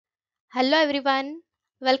Hello everyone,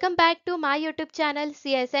 welcome back to my YouTube channel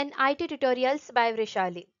CSN IT Tutorials by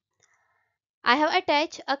Vrishali. I have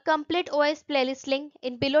attached a complete OS playlist link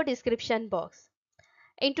in below description box.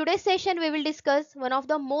 In today's session we will discuss one of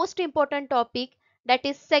the most important topic, that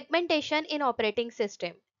is segmentation in operating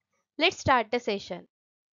system. Let's start the session.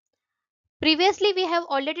 Previously we have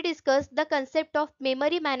already discussed the concept of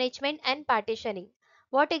memory management and partitioning.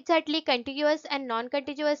 What exactly contiguous and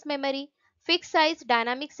non-contiguous memory, fixed size,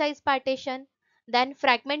 dynamic size partition, then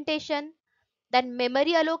fragmentation, then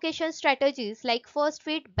memory allocation strategies like first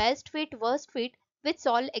fit, best fit, worst fit with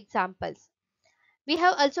solved examples. We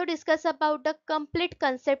have also discussed about the complete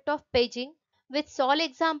concept of paging with solved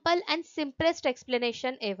example and simplest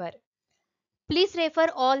explanation ever. Please refer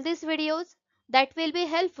all these videos that will be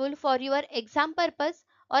helpful for your exam purpose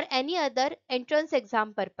or any other entrance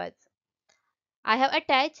exam purpose. I have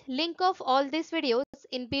attached link of all these videos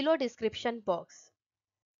in below description box.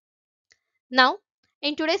 Now,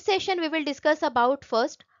 in today's session, we will discuss about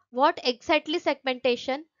first what exactly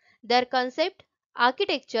segmentation, their concept,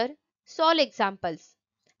 architecture, solve examples.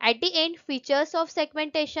 At the end, features of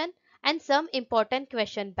segmentation and some important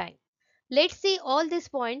question bank. Let's see all these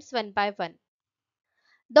points one by one.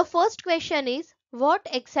 The first question is what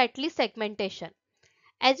exactly segmentation?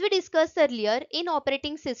 As we discussed earlier, in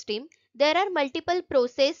operating system, there are multiple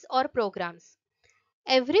process or programs.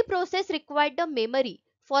 Every process required the memory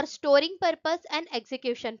for storing purpose and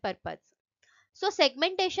execution purpose. So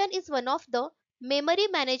segmentation is one of the memory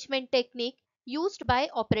management technique used by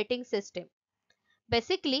operating system.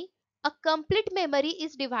 Basically, a complete memory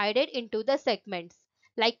is divided into the segments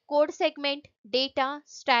like code segment, data,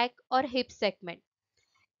 stack or heap segment.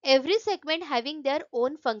 Every segment having their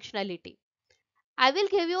own functionality. I will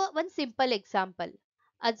give you one simple example.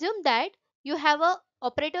 Assume that you have a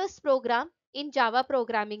operators program in Java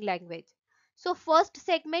programming language. So first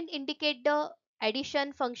segment indicate the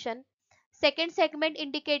addition function, second segment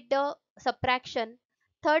indicate the subtraction,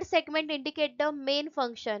 third segment indicate the main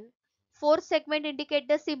function, fourth segment indicate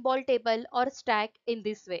the symbol table or stack in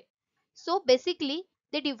this way. So basically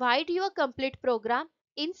they divide your complete program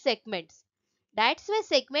in segments. That's why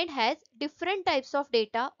segment has different types of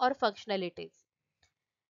data or functionalities.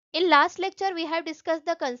 In last lecture, we have discussed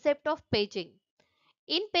the concept of paging.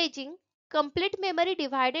 In paging, complete memory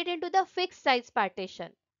divided into the fixed size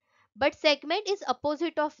partition. But segment is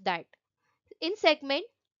opposite of that. In segment,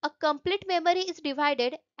 a complete memory is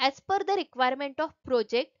divided as per the requirement of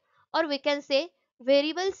project, or we can say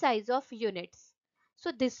variable size of units.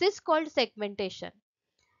 So this is called segmentation.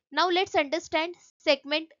 Now let's understand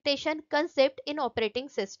segmentation concept in operating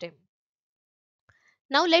system.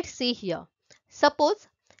 Now let's see here. Suppose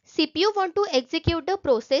CPU want to execute the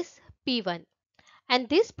process P1 and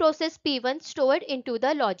this process P1 stored into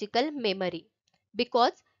the logical memory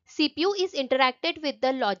because CPU is interacted with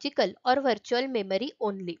the logical or virtual memory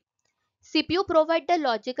only. CPU provide the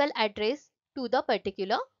logical address to the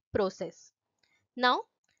particular process. Now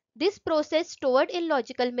this process stored in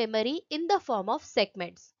logical memory in the form of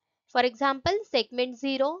segments. For example, segment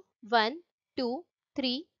 0, 1, 2,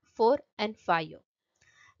 3, 4 and 5.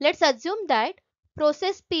 Let's assume that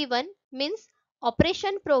process P1 means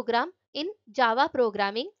operation program in Java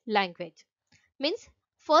programming language. Means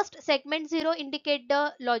first segment 0 indicate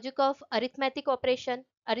the logic of arithmetic operation,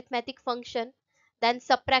 arithmetic function, then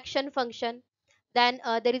subtraction function, then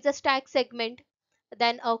there is a stack segment,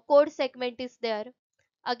 then a code segment is there.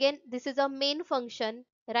 Again, this is a main function,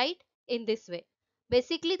 right? In this way.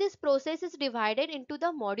 Basically, this process is divided into the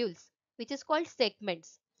modules, which is called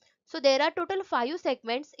segments. So there are total 5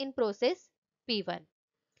 segments in process P1.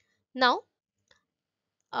 Now,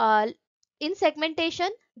 uh, in segmentation,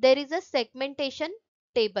 there is a segmentation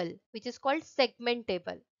table, which is called segment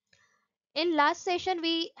table. In last session,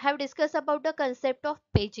 we have discussed about the concept of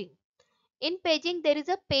paging. In paging, there is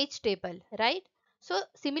a page table, right? So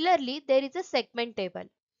similarly, there is a segment table.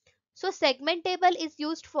 So segment table is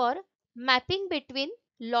used for mapping between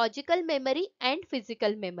logical memory and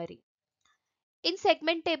physical memory. In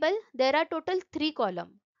segment table, there are total 3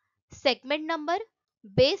 columns: segment number,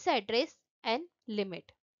 base address and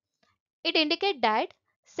limit. It indicates that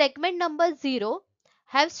segment number 0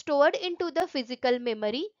 have stored into the physical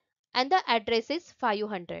memory and the address is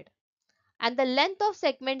 500 and the length of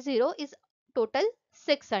segment 0 is total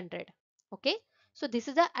 600. Okay, so this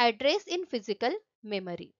is the address in physical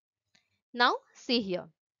memory. Now see here.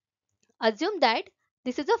 Assume that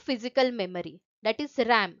this is a physical memory, that is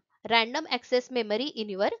RAM, random access memory in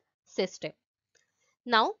your system.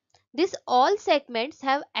 Now, these all segments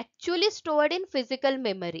have actually stored in physical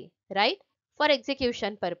memory, right? For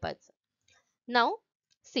execution purpose. Now,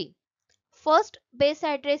 see, First base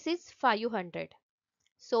address is 500.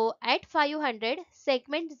 So at 500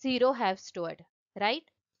 segment 0 have stored, right?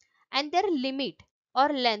 And their limit or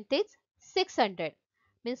length is 600,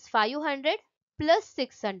 means 500 plus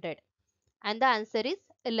 600, and the answer is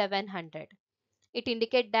 1100. It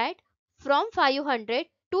indicates that from 500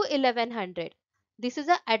 to 1100, this is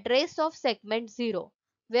the address of segment 0,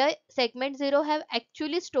 where segment 0 have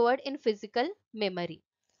actually stored in physical memory,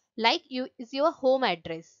 like you is your home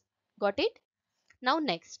address. Got it? Now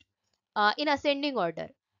next, in ascending order,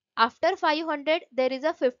 after 500 there is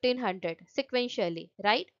a 1500 sequentially,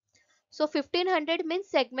 right? So 1500 means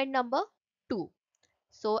segment number 2.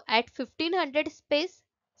 So at 1500 space,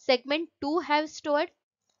 segment 2 have stored,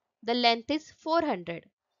 the length is 400.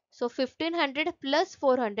 So 1500 plus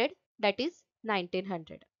 400, that is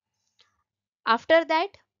 1900. After that,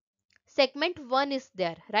 segment 1 is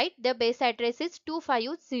there, right? The base address is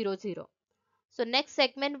 2500. So next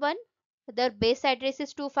segment 1, the base address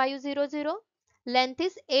is 2500, length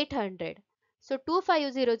is 800. So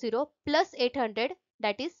 2500 plus 800,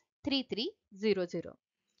 that is 3300.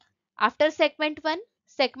 After segment 1,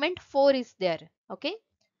 segment 4 is there. Okay.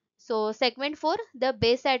 So segment 4, the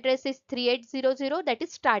base address is 3800, that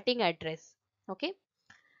is starting address. Okay.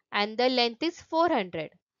 And the length is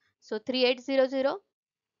 400. So 3800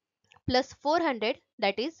 plus 400,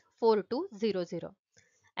 that is 4200.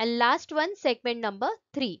 And last one, segment number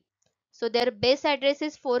 3. So their base address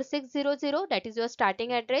is 4600, that is your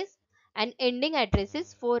starting address, and ending address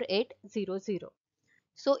is 4800.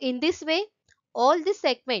 So in this way, all the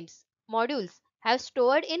segments modules have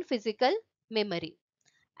stored in physical memory,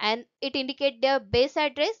 and it indicates their base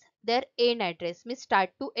address, their end address, means start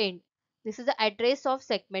to end. This is the address of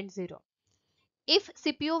segment 0. If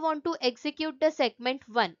CPU want to execute the segment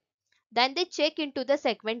 1, then they check into the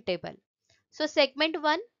segment table. So segment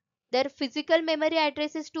 1, their physical memory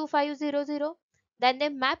address is 2500, then they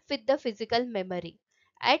map with the physical memory.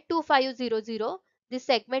 At 2500, the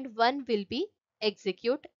segment 1 will be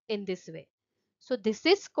execute in this way. So this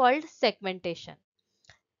is called segmentation.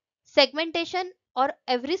 Segmentation, or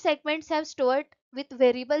every segments have stored with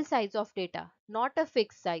variable size of data, not a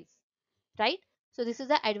fixed size, right? So this is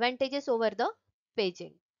the advantages over the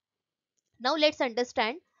paging. Now let's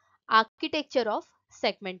understand architecture of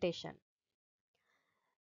segmentation.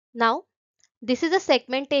 Now this is a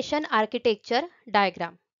segmentation architecture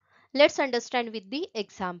diagram. Let's understand with the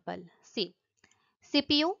example. See,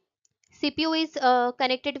 CPU. CPU is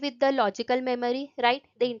connected with the logical memory, right?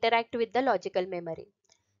 They interact with the logical memory.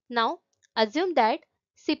 Now assume that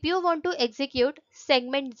CPU want to execute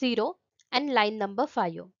segment 0 and line number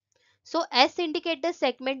 5. So S indicate the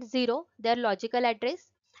segment 0, their logical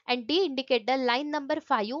address, and D indicate the line number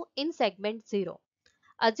 5 in segment 0.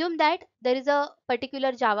 Assume that there is a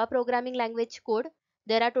particular Java programming language code.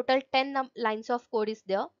 There are total 10 lines of code is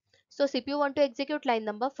there. So CPU want to execute line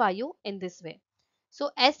number 5 in this way.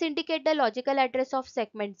 So S indicate the logical address of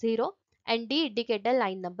segment 0 and D indicate the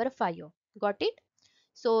line number 5. Got it?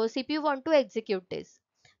 So CPU want to execute this.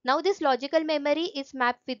 Now this logical memory is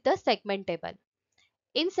mapped with the segment table.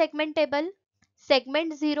 In segment table,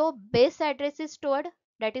 segment 0 base address is stored,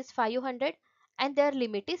 that is 500, and their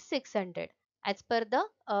limit is 600 as per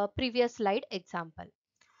the previous slide example.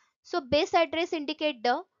 So base address indicate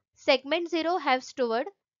the segment 0 have stored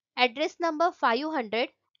address number 500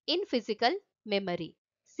 in physical memory.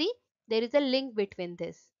 See, there is a link between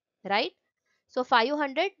this, right? So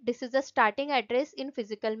 500, this is the starting address in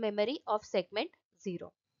physical memory of segment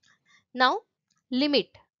 0. Now limit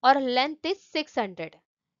or length is 600.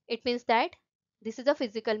 It means that this is a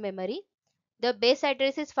physical memory. The base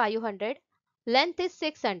address is 500. Length is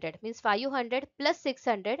 600, means 500 plus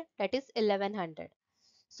 600, that is 1100.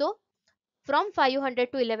 So from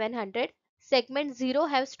 500 to 1100, segment 0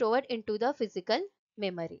 have stored into the physical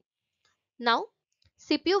memory. Now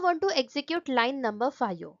CPU want to execute line number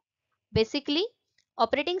 5. Basically,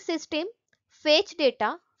 operating system fetch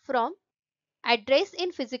data from address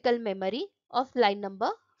in physical memory of line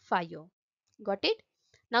number 5. Got it?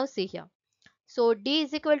 Now see here. So D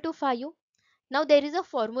is equal to 5. Now there is a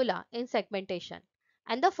formula in segmentation,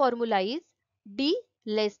 and the formula is D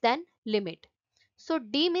less than limit. So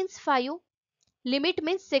D means 5, limit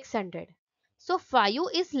means 600. So 5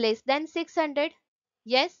 is less than 600.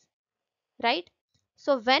 Yes, right?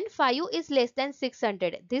 So when 5 is less than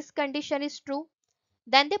 600, this condition is true.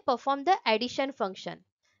 Then they perform the addition function.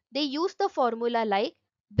 They use the formula like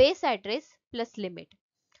base address plus limit.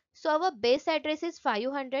 So our base address is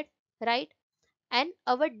 500, right? And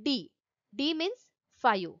our D means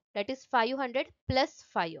 5, that is 500 plus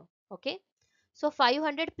 5. Okay. So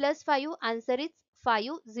 500 plus 5, answer is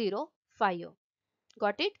 505.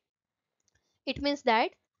 Got it? It means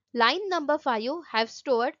that line number 5 have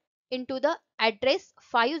stored into the address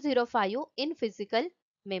 505 in physical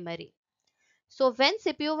memory. So when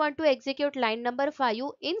CPU want to execute line number 5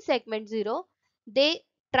 in segment 0, they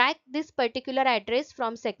track this particular address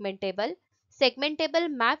from segment table. Segment table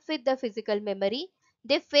map with the physical memory.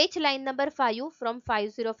 They fetch line number 5 from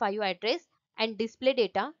 505 address and display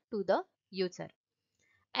data to the user.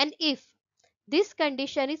 And if this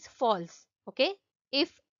condition is false, okay,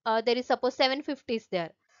 if there is suppose 750 is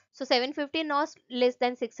there, so 750 not less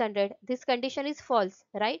than 600, this condition is false,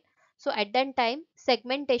 right? So at that time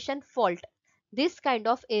segmentation fault, this kind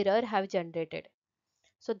of error have generated.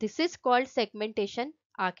 So this is called segmentation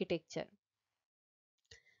architecture.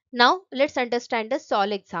 Now let's understand the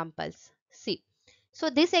solve examples. See, so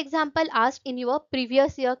this example asked in your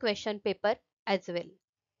previous year question paper as well.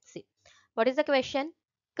 See, what is the question?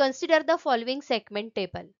 Consider the following segment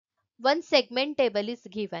table. One segment table is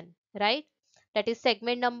given, right? That is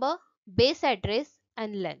segment number, base address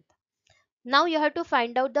and length. Now you have to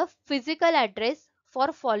find out the physical address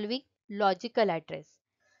for following logical address.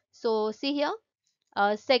 So see here,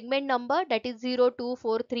 segment number, that is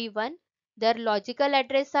 02431, their logical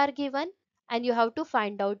address are given and you have to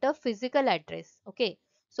find out the physical address. Okay,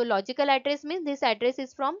 so logical address means this address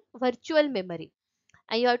is from virtual memory,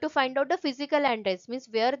 and you have to find out the physical address means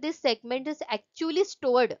where this segment is actually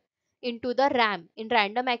stored into the RAM, in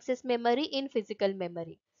random access memory, in physical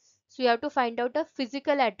memory. So you have to find out the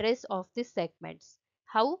physical address of these segments.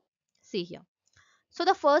 How? See here. So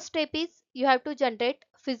the first step is you have to generate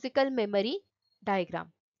physical memory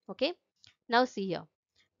diagram. Okay. Now see here.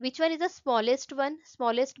 Which one is the smallest one?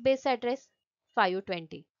 Smallest base address?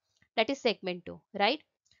 520. That is segment 2, right?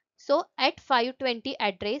 So at 520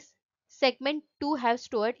 address, segment 2 have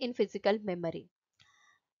stored in physical memory.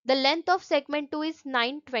 The length of segment 2 is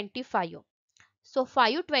 925. So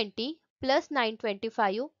 520 plus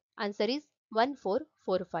 925, answer is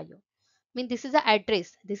 1445. Mean this is the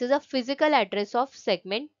address. This is a physical address of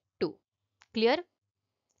segment 2. Clear?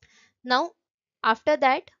 Now after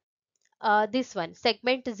that, this one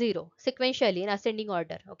segment 0 sequentially in ascending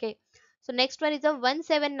order. Okay. So next one is a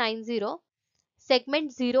 1790.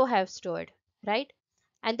 Segment 0 have stored, right?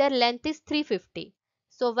 And their length is 350.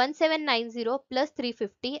 So 1790 plus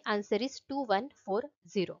 350, answer is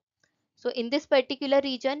 2140. So in this particular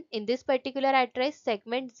region, in this particular address,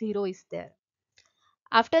 segment 0 is there.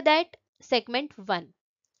 After that, segment 1,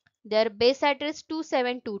 their base address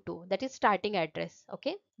 2722, that is starting address.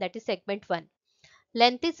 Okay, that is segment 1.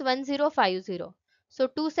 Length is 1050. So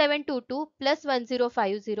 2722 plus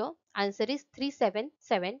 1050, answer is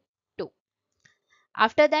 3772.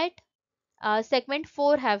 After that, segment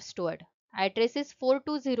 4 have stored. Address is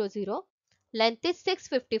 4200. Length is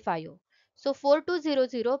 655. So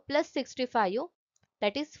 4200 plus 65,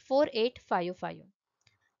 that is 4855.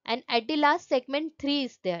 And at the last, segment 3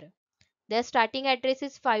 is there. Their starting address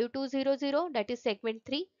is 5200, that is segment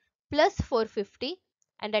 3, plus 450,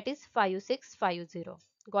 and that is 5650.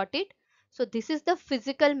 Got it? So this is the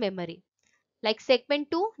physical memory. Like segment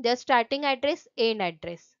 2, their starting address, end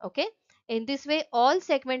address. Okay. In this way, all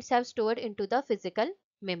segments have stored into the physical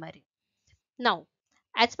memory. Now,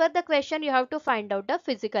 as per the question, you have to find out the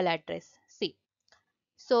physical address. See.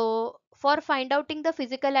 So for find outing the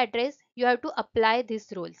physical address, you have to apply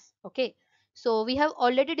these rules. Okay. So we have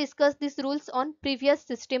already discussed these rules on previous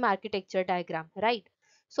system architecture diagram, right?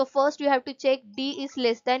 So first you have to check D is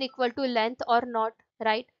less than equal to length or not,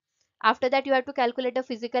 right? After that you have to calculate the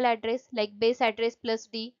physical address like base address plus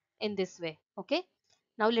D in this way. Okay.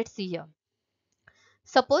 Now let's see here.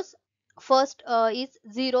 Suppose first is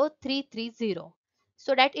 0330.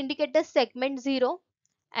 So that indicate the segment 0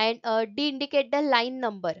 and D indicate the line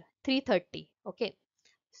number 330. Okay.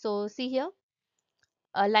 So see here,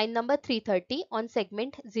 line number 330 on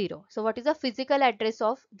segment 0. So what is the physical address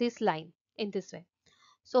of this line in this way?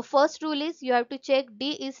 So first rule is you have to check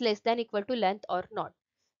D is less than equal to length or not.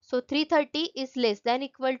 So 330 is less than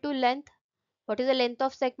equal to length. What is the length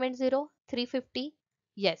of segment 0? 350.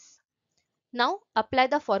 Yes. Now apply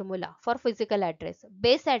the formula for physical address.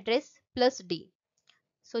 Base address plus D.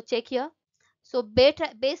 So check here. So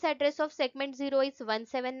base address of segment 0 is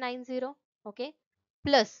 1790. Okay.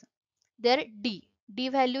 Plus their D. D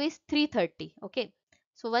value is 330. Okay.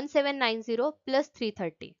 So 1790 plus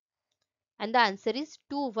 330. And the answer is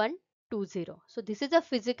 2120. So this is the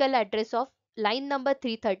physical address of line number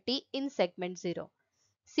 330 in segment 0.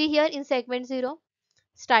 See here in segment 0.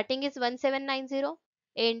 Starting is 1790,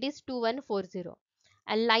 end is 2140,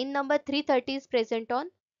 and line number 330 is present on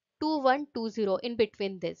 2120 in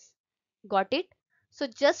between this. Got it? So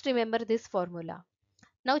just remember this formula.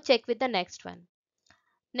 Now check with the next one.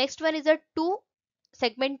 Next one is a 2,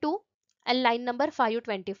 segment 2 and line number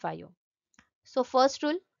 525. So first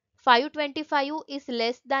rule, 525 is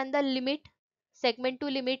less than the limit. Segment 2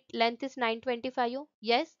 limit length is 925.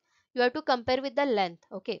 Yes, you have to compare with the length.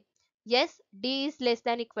 Okay. Yes, D is less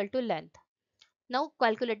than equal to length. Now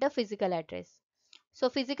calculate the physical address. So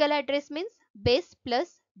physical address means base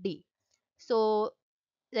plus D. So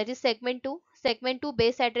that is segment 2. Segment 2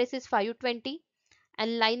 base address is 520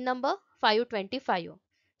 and line number 525.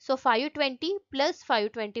 So 520 plus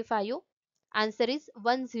 525, answer is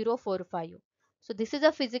 1045. So this is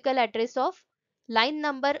a physical address of line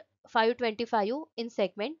number 525 in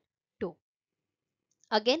segment 2.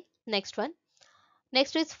 Again, next one.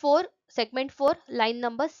 Next is 4, segment 4, line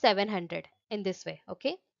number 700 in this way.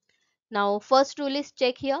 Okay. Now first rule is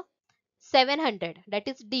check here. 700, that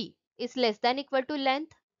is D, is less than equal to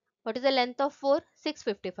length. What is the length of 4?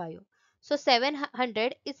 655. So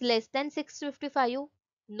 700 is less than 655.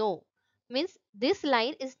 No. Means this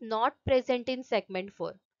line is not present in segment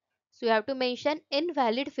 4. So you have to mention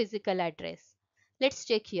invalid physical address. Let's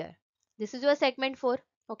check here. This is your segment 4.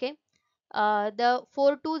 Okay. The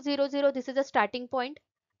 4200, this is a starting point,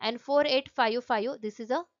 and 4855, this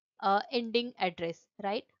is a ending address,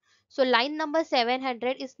 right? So line number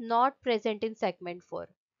 700 is not present in segment 4.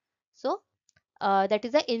 So that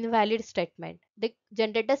is an invalid statement. They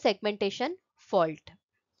generate a segmentation fault.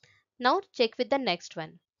 Now check with the next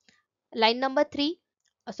one. Line number 3,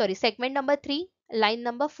 segment number 3, line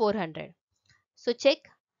number 400. So check,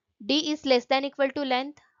 D is less than equal to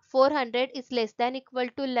length, 400 is less than equal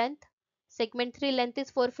to length, segment 3 length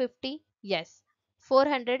is 450, yes.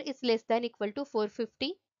 400 is less than equal to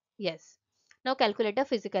 450, yes. Now calculate the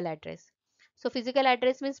physical address. So physical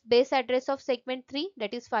address means base address of segment 3,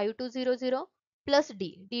 that is 5200 plus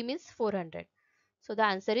D. D means 400. So the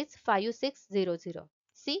answer is 5600.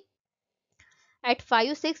 See, at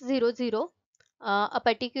 5600, a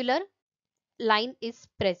particular line is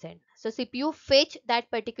present. So CPU fetch that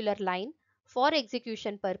particular line for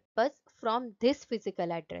execution purpose from this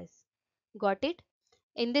physical address. Got it?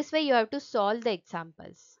 In this way you have to solve the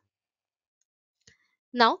examples.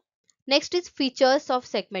 Now next is features of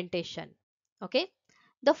segmentation. Okay.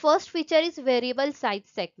 The first feature is variable size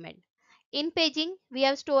segment. In paging, we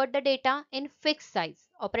have stored the data in fixed size.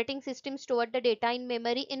 Operating system stored the data in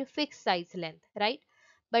memory in fixed size length, right?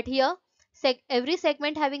 But here, every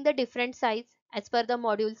segment having the different size as per the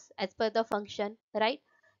modules, as per the function, right?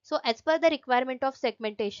 So as per the requirement of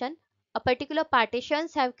segmentation, a particular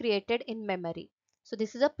partitions have created in memory. So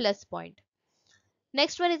this is a plus point.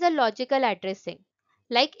 Next one is a logical addressing.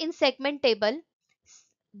 Like in segment table,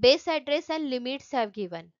 base address and limits have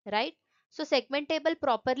given, right? So segment table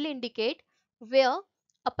properly indicate where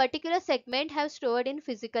a particular segment have stored in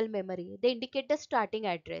physical memory. They indicate the starting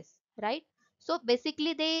address, right? So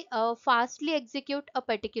basically they fastly execute a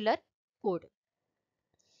particular code.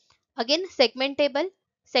 Again, segment table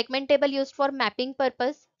used for mapping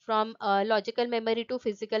purpose from logical memory to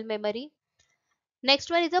physical memory. Next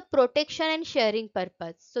one is a protection and sharing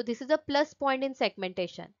purpose. So this is a plus point in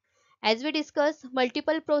segmentation. As we discussed,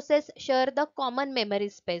 multiple process share the common memory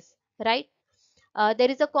space, right?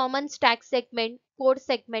 There is a common stack segment, code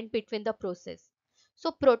segment between the process.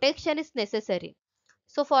 So protection is necessary.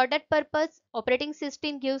 So for that purpose, operating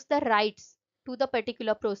system gives the rights to the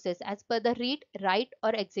particular process as per the read, write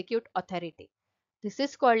or execute authority. This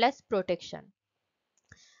is called as protection.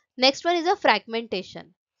 Next one is a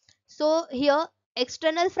fragmentation. So here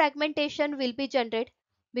external fragmentation will be generated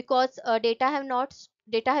because data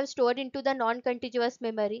have stored into the non-contiguous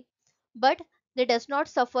memory, but they does not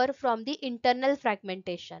suffer from the internal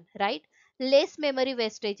fragmentation, right? Less memory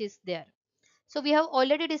wastage is there. So we have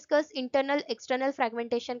already discussed internal external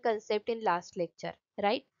fragmentation concept in last lecture,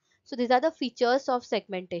 right? So these are the features of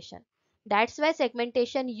segmentation. That's why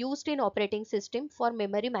segmentation used in operating system for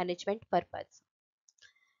memory management purpose.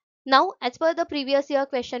 Now, as per the previous year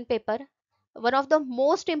question paper, one of the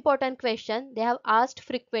most important question they have asked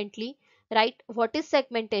frequently, right? What is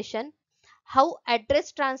segmentation? How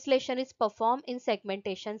address translation is performed in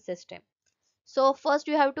segmentation system. So first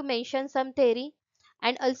you have to mention some theory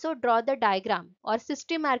and also draw the diagram or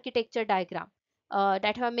system architecture diagram that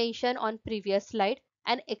I have mentioned on previous slide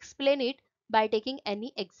and explain it by taking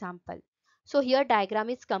any example. So here diagram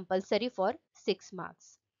is compulsory for 6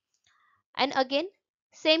 marks. And again,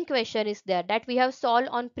 same question is there that we have solved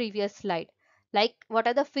on previous slide. Like what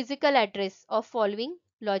are the physical address of following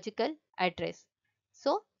logical address?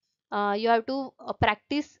 So you have to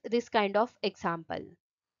practice this kind of example.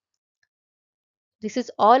 This is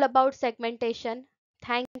all about segmentation.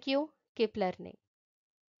 Thank you. Keep learning.